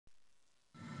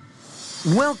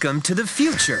Welcome to the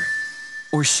future.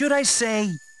 Or should I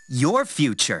say, your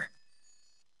future.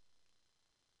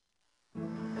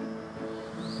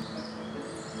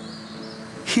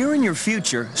 Here in your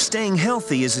future, staying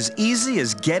healthy is as easy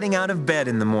as getting out of bed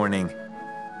in the morning.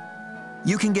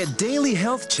 You can get daily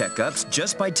health checkups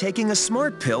just by taking a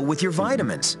smart pill with your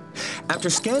vitamins.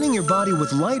 After scanning your body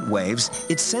with light waves,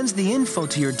 it sends the info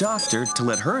to your doctor to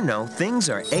let her know things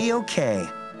are A-OK.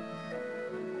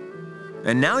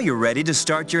 And now you're ready to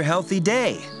start your healthy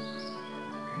day.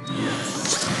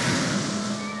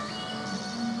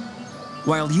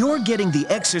 While you're getting the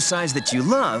exercise that you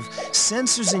love,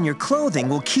 sensors in your clothing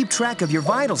will keep track of your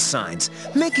vital signs,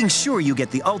 making sure you get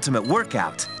the ultimate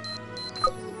workout.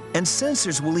 And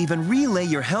sensors will even relay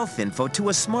your health info to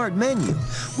a smart menu,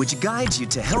 which guides you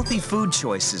to healthy food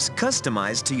choices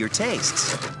customized to your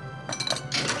tastes.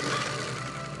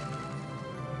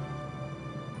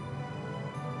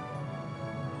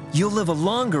 You'll live a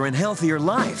longer and healthier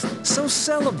life, so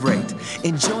celebrate,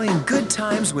 enjoying good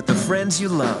times with the friends you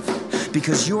love,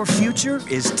 because your future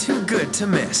is too good to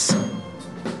miss.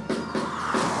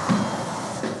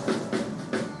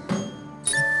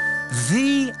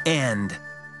 The end.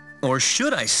 Or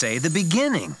should I say the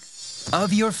beginning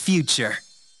of your future.